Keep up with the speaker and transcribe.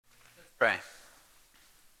Pray.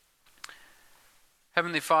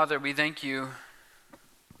 Heavenly Father, we thank you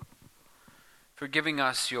for giving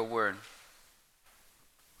us your word,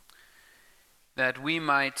 that we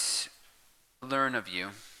might learn of you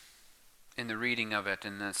in the reading of it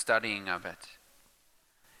and the studying of it.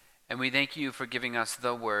 And we thank you for giving us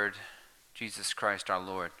the word, Jesus Christ our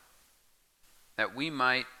Lord, that we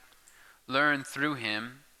might learn through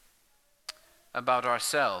him about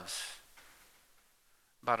ourselves,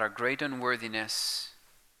 about our great unworthiness,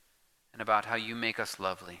 and about how you make us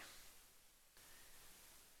lovely,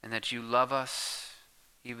 and that you love us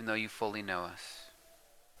even though you fully know us.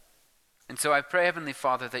 And so I pray, Heavenly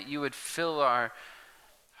Father, that you would fill our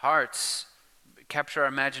hearts, capture our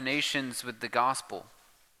imaginations with the gospel,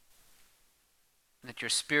 and that your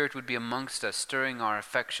Spirit would be amongst us, stirring our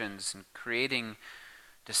affections and creating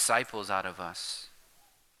disciples out of us,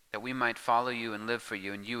 that we might follow you and live for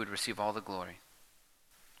you, and you would receive all the glory.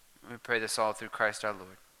 We pray this all through Christ our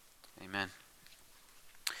Lord. Amen.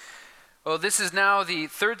 Well, this is now the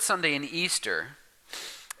third Sunday in Easter,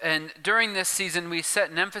 and during this season we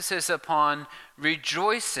set an emphasis upon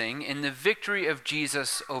rejoicing in the victory of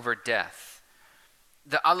Jesus over death.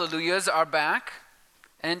 The Alleluias are back,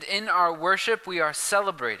 and in our worship we are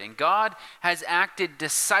celebrating. God has acted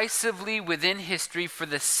decisively within history for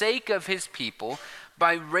the sake of his people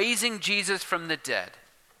by raising Jesus from the dead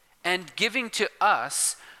and giving to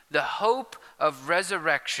us the hope of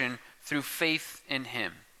resurrection through faith in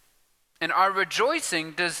him. And our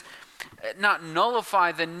rejoicing does not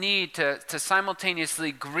nullify the need to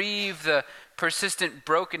simultaneously grieve the persistent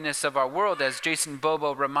brokenness of our world, as Jason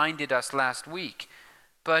Bobo reminded us last week.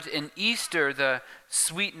 But in Easter, the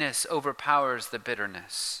sweetness overpowers the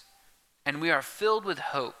bitterness. And we are filled with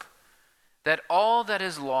hope that all that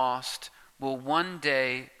is lost will one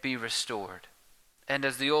day be restored. And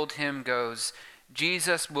as the old hymn goes,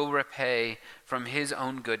 Jesus will repay from his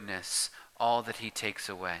own goodness all that he takes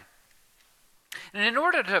away. And in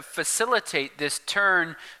order to facilitate this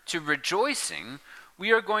turn to rejoicing,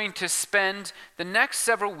 we are going to spend the next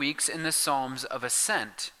several weeks in the Psalms of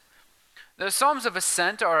Ascent. The Psalms of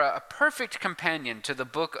Ascent are a perfect companion to the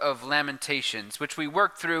book of Lamentations, which we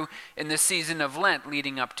worked through in the season of Lent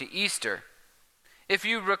leading up to Easter. If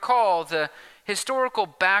you recall, the historical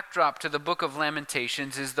backdrop to the book of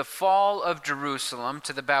Lamentations is the fall of Jerusalem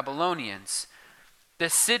to the Babylonians. The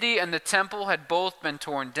city and the temple had both been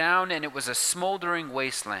torn down, and it was a smoldering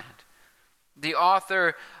wasteland. The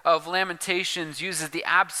author of Lamentations uses the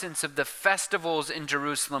absence of the festivals in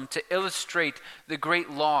Jerusalem to illustrate the great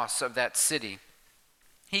loss of that city.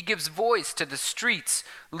 He gives voice to the streets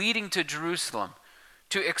leading to Jerusalem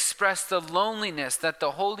to express the loneliness that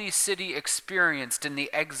the holy city experienced in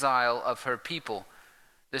the exile of her people.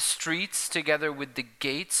 The streets, together with the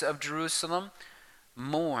gates of Jerusalem,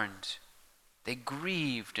 mourned. They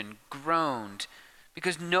grieved and groaned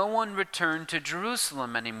because no one returned to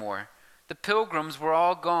Jerusalem anymore. The pilgrims were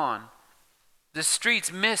all gone. The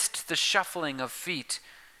streets missed the shuffling of feet,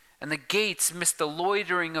 and the gates missed the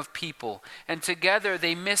loitering of people, and together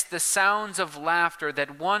they missed the sounds of laughter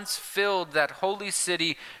that once filled that holy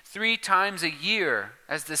city 3 times a year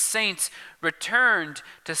as the saints returned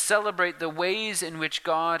to celebrate the ways in which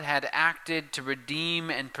God had acted to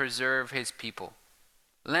redeem and preserve his people.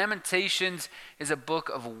 Lamentations is a book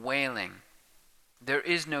of wailing. There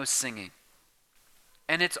is no singing.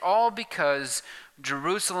 And it's all because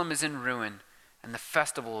Jerusalem is in ruin and the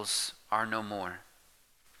festivals are no more.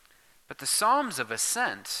 But the Psalms of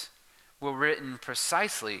Ascent were written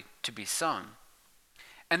precisely to be sung.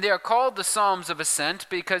 And they are called the Psalms of Ascent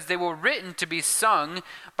because they were written to be sung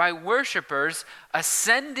by worshipers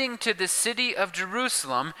ascending to the city of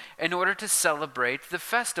Jerusalem in order to celebrate the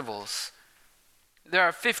festivals. There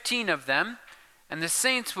are 15 of them, and the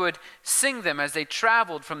saints would sing them as they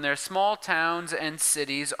traveled from their small towns and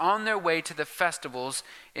cities on their way to the festivals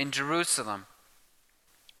in Jerusalem.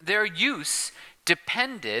 Their use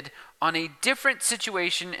depended on a different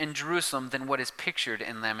situation in Jerusalem than what is pictured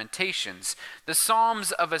in Lamentations. The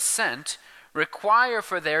Psalms of Ascent require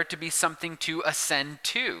for there to be something to ascend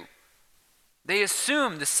to. They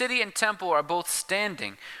assume the city and temple are both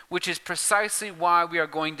standing, which is precisely why we are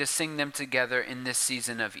going to sing them together in this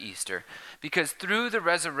season of Easter. Because through the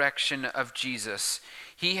resurrection of Jesus,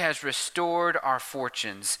 he has restored our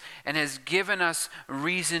fortunes and has given us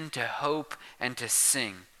reason to hope and to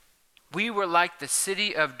sing. We were like the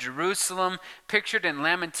city of Jerusalem, pictured in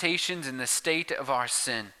Lamentations in the state of our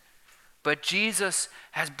sin. But Jesus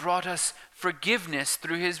has brought us forgiveness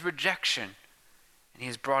through his rejection, and he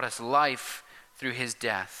has brought us life through his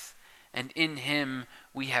death, and in him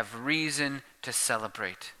we have reason to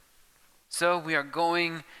celebrate. So we are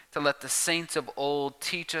going to let the saints of old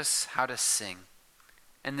teach us how to sing.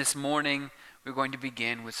 And this morning, we're going to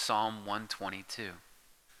begin with Psalm 122.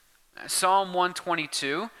 Psalm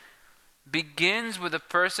 122 begins with a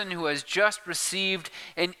person who has just received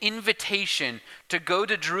an invitation to go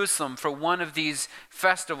to Jerusalem for one of these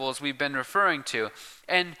festivals we've been referring to.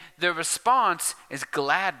 And the response is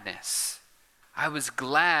gladness. I was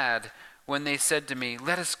glad when they said to me,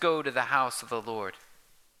 "Let us go to the house of the Lord."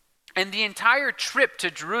 And the entire trip to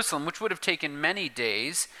Jerusalem, which would have taken many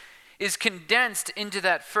days, is condensed into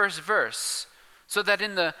that first verse, so that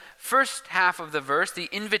in the first half of the verse, the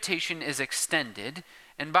invitation is extended,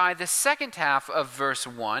 and by the second half of verse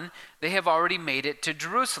 1, they have already made it to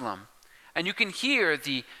Jerusalem. And you can hear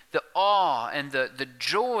the awe and the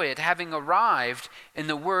joy at having arrived in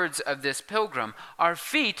the words of this pilgrim. Our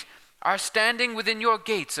feet are standing within your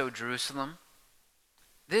gates, O Jerusalem.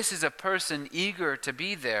 This is a person eager to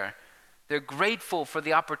be there. They're grateful for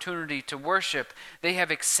the opportunity to worship. They have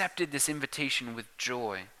accepted this invitation with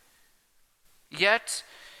joy. Yet,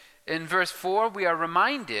 in verse 4, we are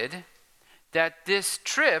reminded that this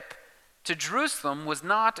trip to Jerusalem was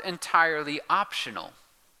not entirely optional,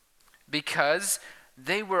 because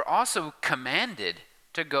they were also commanded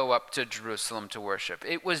to go up to Jerusalem to worship.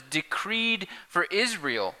 It was decreed for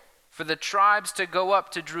Israel, for the tribes to go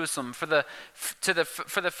up to Jerusalem for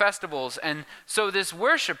the festivals. And so this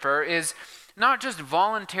worshiper is not just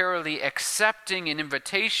voluntarily accepting an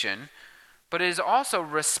invitation, but is also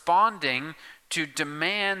responding to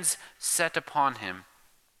demands set upon him.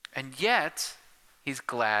 And yet, he's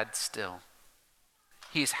glad still.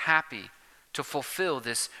 He's happy to fulfill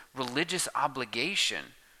this religious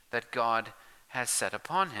obligation that God has set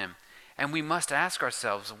upon him. And we must ask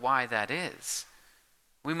ourselves why that is.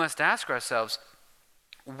 We must ask ourselves,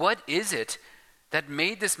 what is it that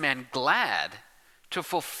made this man glad to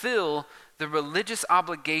fulfill the religious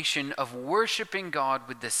obligation of worshiping God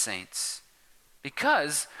with the saints?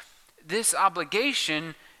 Because this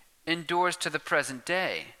obligation endures to the present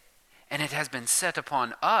day, and it has been set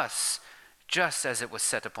upon us just as it was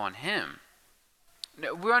set upon him.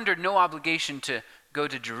 We're under no obligation to go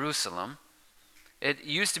to Jerusalem. It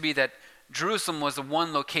used to be that Jerusalem was the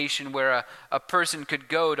one location where a person could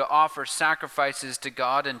go to offer sacrifices to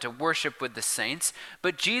God and to worship with the saints,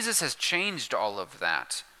 but Jesus has changed all of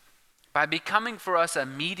that by becoming for us a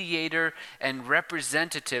mediator and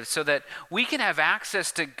representative so that we can have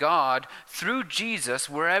access to God through Jesus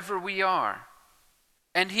wherever we are.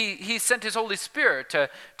 And he sent his Holy Spirit to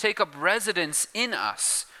take up residence in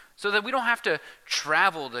us so that we don't have to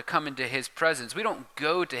travel to come into his presence. We don't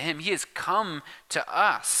go to him. He has come to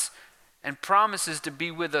us and promises to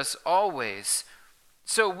be with us always.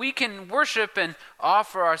 So we can worship and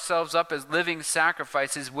offer ourselves up as living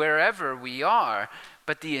sacrifices wherever we are,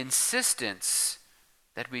 but the insistence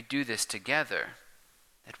that we do this together,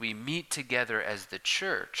 that we meet together as the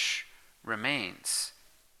church, remains.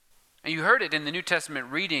 And you heard it in the New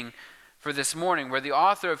Testament reading for this morning, where the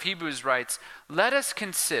author of Hebrews writes, "Let us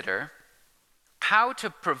consider how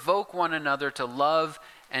to provoke one another to love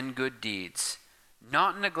and good deeds,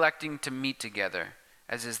 not neglecting to meet together,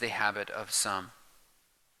 as is the habit of some."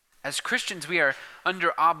 As Christians, we are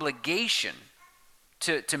under obligation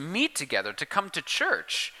to meet together, to come to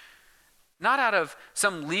church, not out of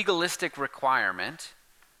some legalistic requirement,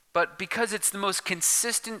 but because it's the most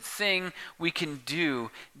consistent thing we can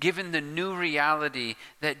do given the new reality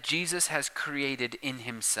that Jesus has created in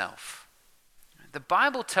himself. The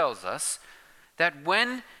Bible tells us that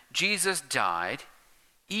when Jesus died,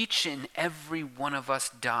 each and every one of us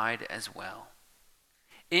died as well.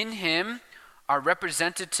 In him, our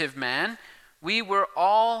representative man, we were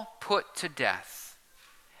all put to death.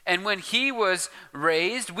 And when he was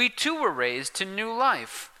raised, we too were raised to new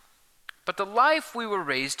life. But the life we were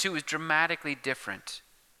raised to is dramatically different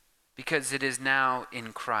because it is now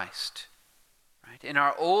in Christ. Right? In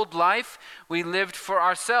our old life, we lived for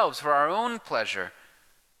ourselves, for our own pleasure.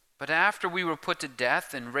 But after we were put to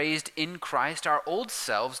death and raised in Christ, our old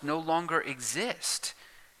selves no longer exist.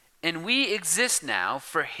 And we exist now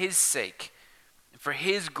for his sake, for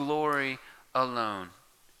his glory alone.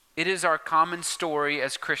 It is our common story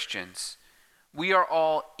as Christians. We are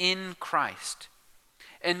all in Christ.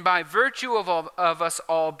 And by virtue of us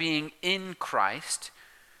all being in Christ,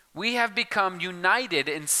 we have become united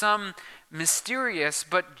in some mysterious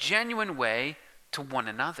but genuine way to one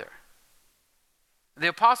another. The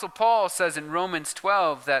Apostle Paul says in Romans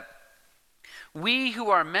 12 that we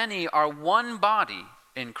who are many are one body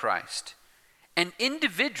in Christ, and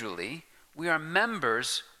individually we are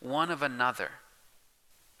members one of another.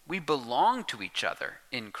 We belong to each other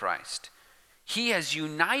in Christ. He has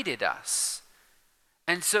united us.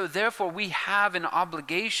 And so therefore we have an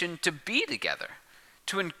obligation to be together,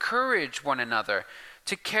 to encourage one another,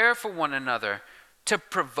 to care for one another, to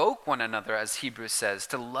provoke one another, as Hebrews says,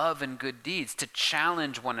 to love and good deeds, to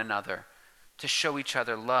challenge one another, to show each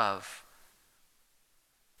other love.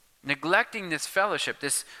 Neglecting this fellowship,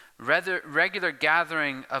 this regular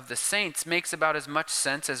gathering of the saints, makes about as much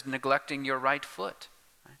sense as neglecting your right foot.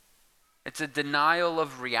 It's a denial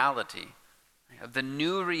of reality, of the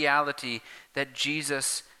new reality that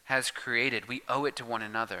Jesus has created. We owe it to one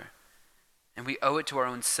another. And we owe it to our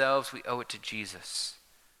own selves. We owe it to Jesus.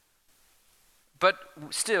 But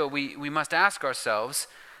still, we must ask ourselves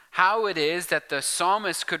how it is that the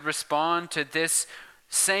psalmist could respond to this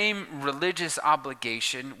same religious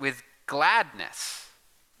obligation with gladness.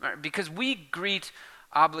 Right? Because we greet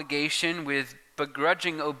obligation with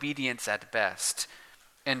begrudging obedience at best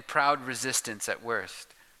and proud resistance at worst.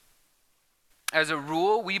 As a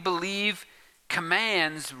rule, we believe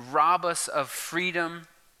commands rob us of freedom,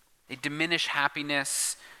 they diminish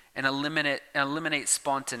happiness, and eliminate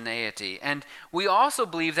spontaneity. And we also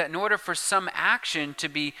believe that in order for some action to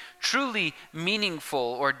be truly meaningful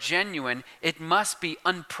or genuine, it must be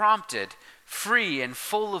unprompted, free, and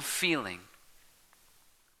full of feeling.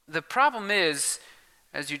 The problem is,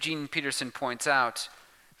 as Eugene Peterson points out,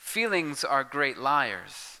 feelings are great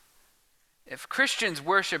liars. If Christians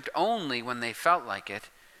worshiped only when they felt like it,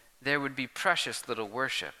 there would be precious little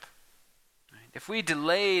worship. If we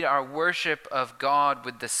delayed our worship of God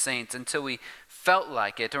with the saints until we felt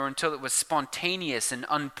like it, or until it was spontaneous and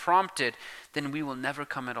unprompted, then we will never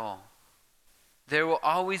come at all. There will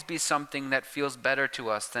always be something that feels better to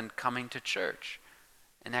us than coming to church.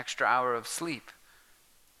 An extra hour of sleep,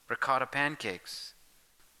 ricotta pancakes,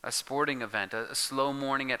 a sporting event, a slow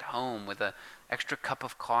morning at home with an extra cup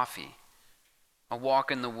of coffee, a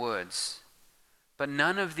walk in the woods. But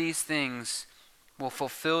none of these things will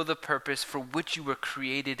fulfill the purpose for which you were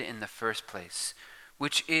created in the first place,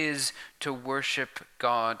 which is to worship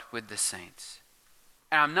God with the saints.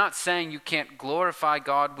 And I'm not saying you can't glorify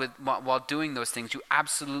God while doing those things. You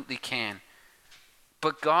absolutely can.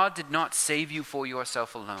 But God did not save you for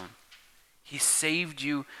yourself alone. He saved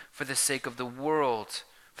you for the sake of the world,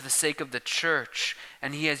 for the sake of the church,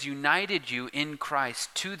 and he has united you in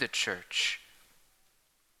Christ to the church.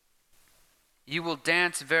 You will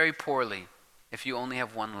dance very poorly if you only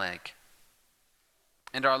have one leg.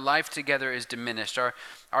 And our life together is diminished. Our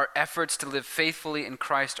efforts to live faithfully in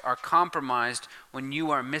Christ are compromised when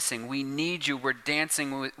you are missing. We need you. We're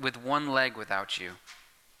dancing with one leg without you.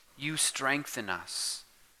 You strengthen us.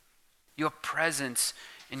 Your presence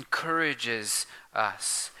encourages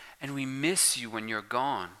us. And we miss you when you're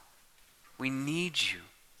gone. We need you.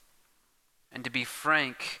 And to be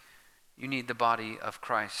frank, you need the body of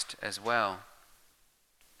Christ as well.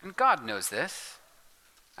 And God knows this.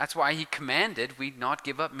 That's why he commanded we not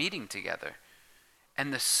give up meeting together.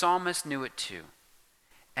 And the psalmist knew it too.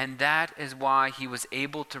 And that is why he was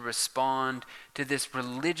able to respond to this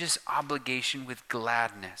religious obligation with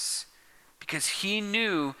gladness. Because he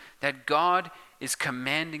knew that God is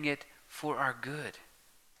commanding it for our good.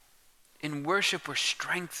 In worship, we're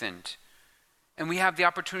strengthened. And we have the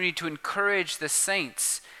opportunity to encourage the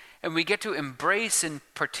saints. And we get to embrace and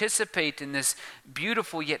participate in this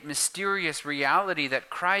beautiful yet mysterious reality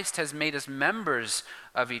that Christ has made us members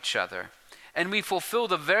of each other. And we fulfill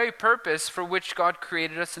the very purpose for which God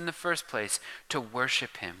created us in the first place, to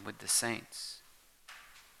worship him with the saints.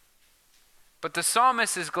 But the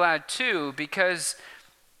psalmist is glad too, because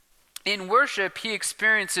in worship he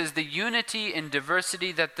experiences the unity and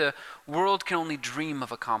diversity that the world can only dream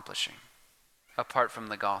of accomplishing apart from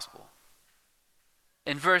the gospel.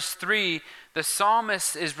 In verse 3, the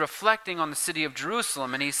psalmist is reflecting on the city of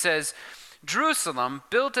Jerusalem, and he says, Jerusalem,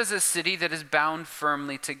 built as a city that is bound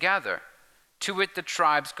firmly together. To it the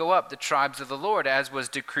tribes go up, the tribes of the Lord, as was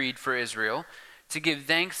decreed for Israel, to give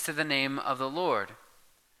thanks to the name of the Lord.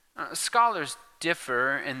 Scholars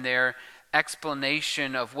differ in their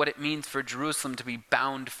explanation of what it means for Jerusalem to be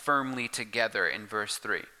bound firmly together in verse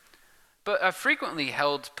 3. But a frequently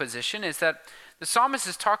held position is that the psalmist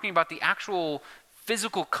is talking about the actual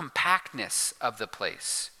physical compactness of the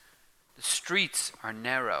place. The streets are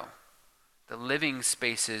narrow. The living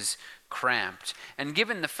spaces cramped. And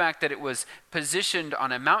given the fact that it was positioned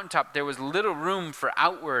on a mountaintop, there was little room for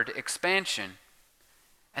outward expansion.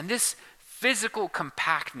 And this physical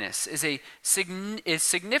compactness is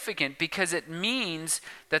significant because it means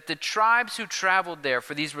that the tribes who traveled there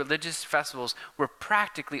for these religious festivals were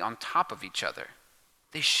practically on top of each other.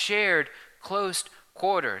 They shared close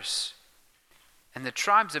quarters. And the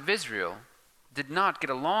tribes of Israel did not get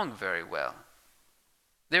along very well.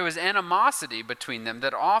 There was animosity between them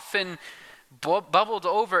that often bubbled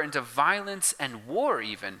over into violence and war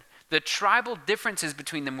even. The tribal differences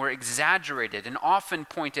between them were exaggerated and often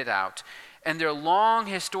pointed out, and their long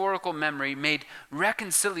historical memory made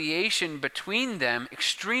reconciliation between them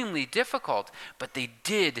extremely difficult, but they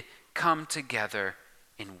did come together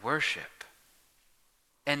in worship.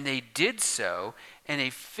 And they did so in a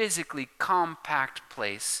physically compact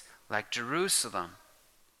place like Jerusalem.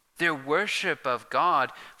 Their worship of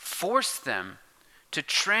God forced them to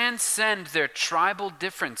transcend their tribal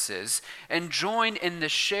differences and join in the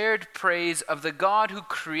shared praise of the God who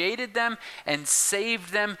created them and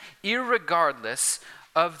saved them, irregardless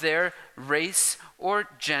of their race or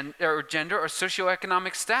gender or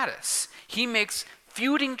socioeconomic status. He makes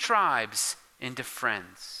feuding tribes into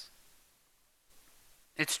friends.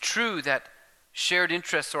 It's true that shared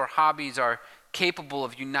interests or hobbies are capable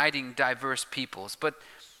of uniting diverse peoples, but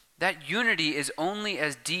that unity is only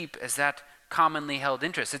as deep as that commonly held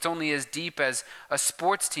interest. It's only as deep as a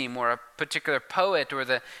sports team or a particular poet or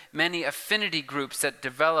the many affinity groups that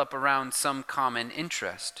develop around some common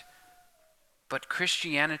interest. But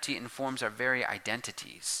Christianity informs our very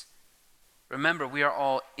identities. Remember, we are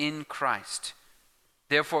all in Christ.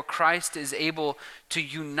 Therefore, Christ is able to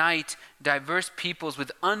unite diverse peoples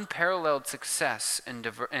with unparalleled success and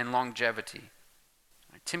longevity.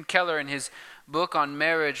 Tim Keller, in his book on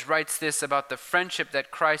marriage, writes this about the friendship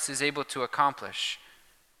that Christ is able to accomplish.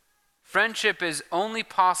 Friendship is only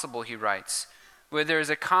possible, he writes, where there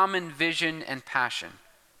is a common vision and passion.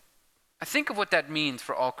 I think of what that means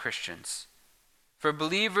for all Christians. For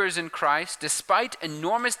believers in Christ, despite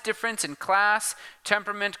enormous difference in class,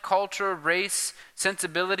 temperament, culture, race,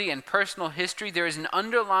 sensibility, and personal history, there is an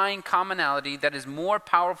underlying commonality that is more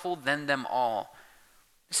powerful than them all.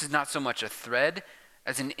 This is not so much a thread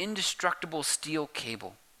as an indestructible steel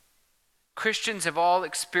cable. Christians have all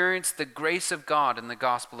experienced the grace of God in the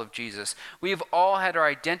gospel of Jesus. We have all had our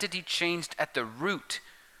identity changed at the root.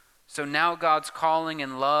 So now God's calling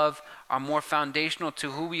and love are more foundational to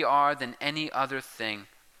who we are than any other thing.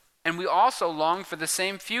 And we also long for the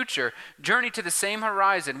same future, journey to the same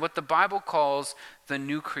horizon, what the Bible calls the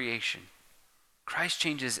new creation. Christ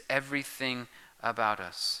changes everything about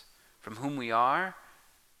us, from whom we are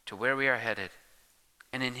to where we are headed.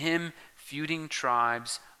 And in him, feuding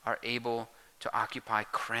tribes are able to occupy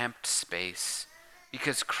cramped space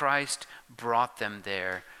because Christ brought them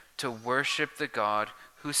there to worship the God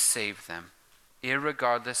who saved them,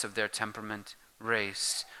 irregardless of their temperament,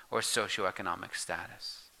 race, or socioeconomic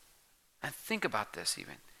status. And think about this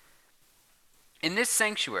even. In this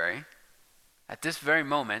sanctuary, at this very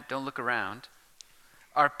moment, don't look around,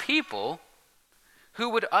 are people who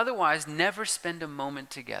would otherwise never spend a moment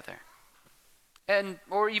together.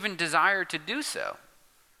 Or even desire to do so,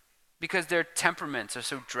 because their temperaments are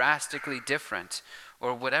so drastically different,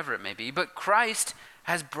 or whatever it may be. But Christ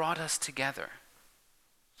has brought us together.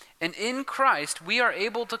 And in Christ, we are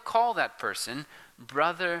able to call that person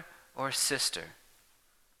brother or sister.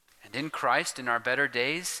 And in Christ, in our better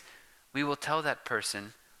days, we will tell that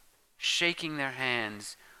person, shaking their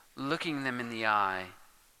hands, looking them in the eye,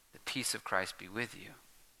 the peace of Christ be with you.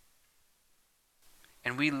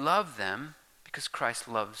 And we love them because Christ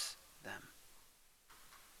loves them.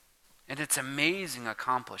 And it's an amazing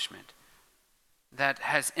accomplishment that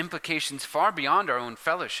has implications far beyond our own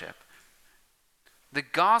fellowship. The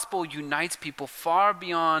gospel unites people far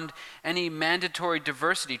beyond any mandatory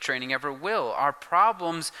diversity training ever will. Our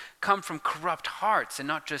problems come from corrupt hearts and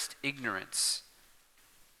not just ignorance.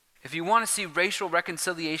 If you want to see racial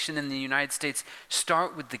reconciliation in the United States,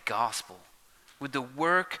 start with the gospel, with the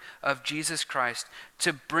work of Jesus Christ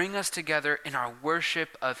to bring us together in our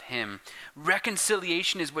worship of him.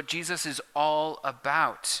 Reconciliation is what Jesus is all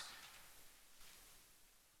about.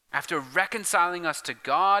 After reconciling us to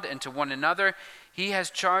God and to one another, he has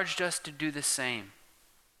charged us to do the same.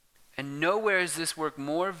 And nowhere is this work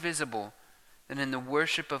more visible than in the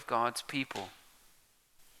worship of God's people.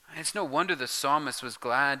 It's no wonder the psalmist was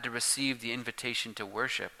glad to receive the invitation to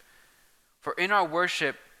worship. For in our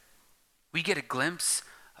worship, we get a glimpse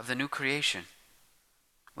of the new creation,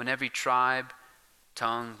 when every tribe,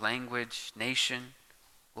 tongue, language, nation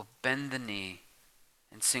will bend the knee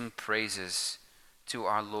and sing praises to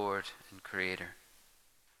our Lord and Creator.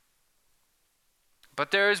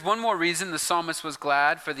 But there is one more reason the psalmist was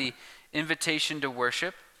glad for the invitation to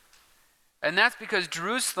worship, and that's because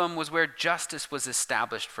Jerusalem was where justice was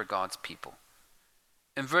established for God's people.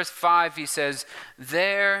 In verse 5, he says,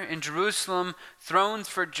 "There in Jerusalem, thrones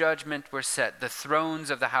for judgment were set, the thrones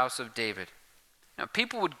of the house of David." Now,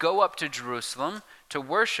 people would go up to Jerusalem to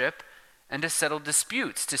worship and to settle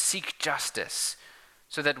disputes, to seek justice.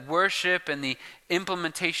 so that worship and the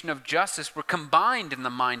implementation of justice were combined in the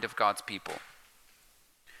mind of God's people.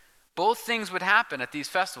 Both things would happen at these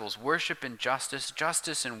festivals, worship and justice,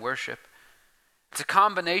 justice and worship. It's a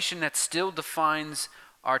combination that still defines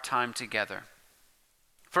our time together.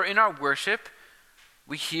 For in our worship,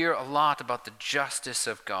 we hear a lot about the justice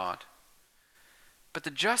of God. But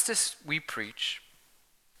the justice we preach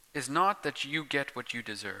is not that you get what you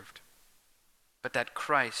deserved, but that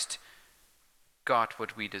Christ got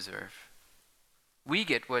what we deserve. We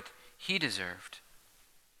get what he deserved.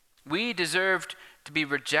 We deserved to be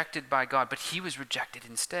rejected by God, but he was rejected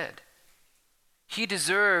instead. He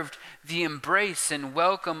deserved the embrace and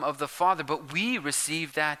welcome of the Father, but we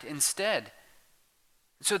received that instead.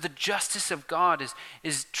 So the justice of God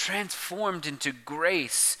is transformed into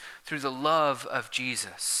grace through the love of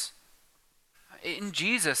Jesus. In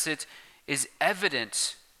Jesus, it is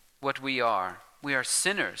evident what we are. We are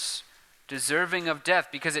sinners, deserving of death,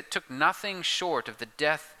 because it took nothing short of the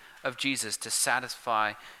death of Jesus to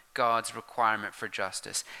satisfy God's requirement for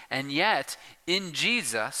justice. And yet, in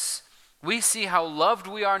Jesus, we see how loved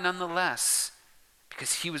we are nonetheless,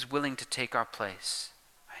 because he was willing to take our place.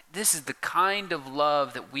 This is the kind of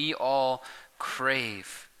love that we all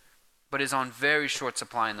crave, but is on very short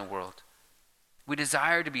supply in the world. We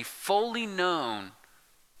desire to be fully known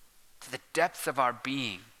to the depth of our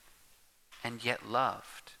being, and yet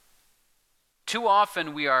loved. Too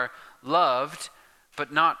often we are loved,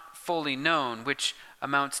 but not fully known, which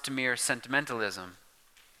amounts to mere sentimentalism.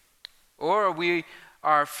 Or we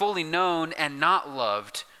are fully known and not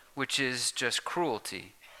loved, which is just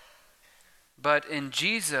cruelty. But in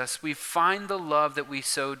Jesus, we find the love that we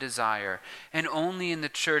so desire. And only in the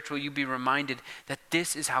church will you be reminded that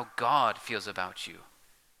this is how God feels about you.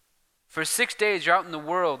 For 6 days, you're out in the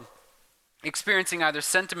world experiencing either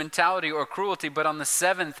sentimentality or cruelty, but on the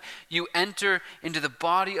seventh, you enter into the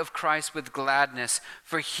body of Christ with gladness.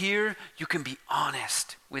 For here, you can be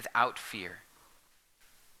honest without fear.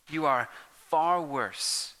 You are far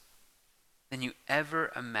worse than you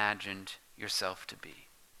ever imagined yourself to be.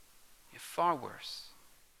 You're far worse.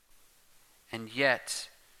 And yet,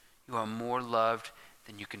 you are more loved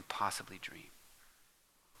than you can possibly dream.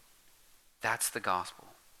 That's the gospel.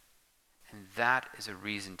 And that is a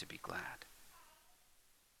reason to be glad.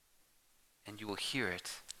 And you will hear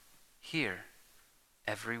it here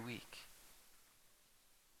every week.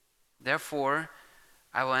 Therefore,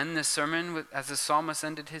 I will end this sermon as the psalmist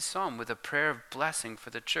ended his psalm, with a prayer of blessing for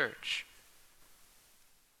the church.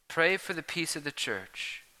 Pray for the peace of the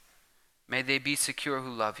church. May they be secure who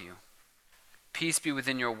love you. Peace be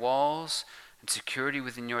within your walls and security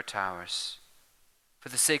within your towers. For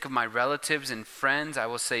the sake of my relatives and friends, I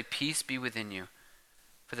will say, peace be within you.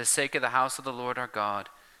 For the sake of the house of the Lord our God,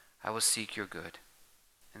 I will seek your good.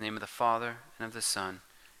 In the name of the Father, and of the Son,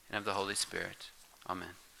 and of the Holy Spirit.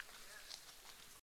 Amen.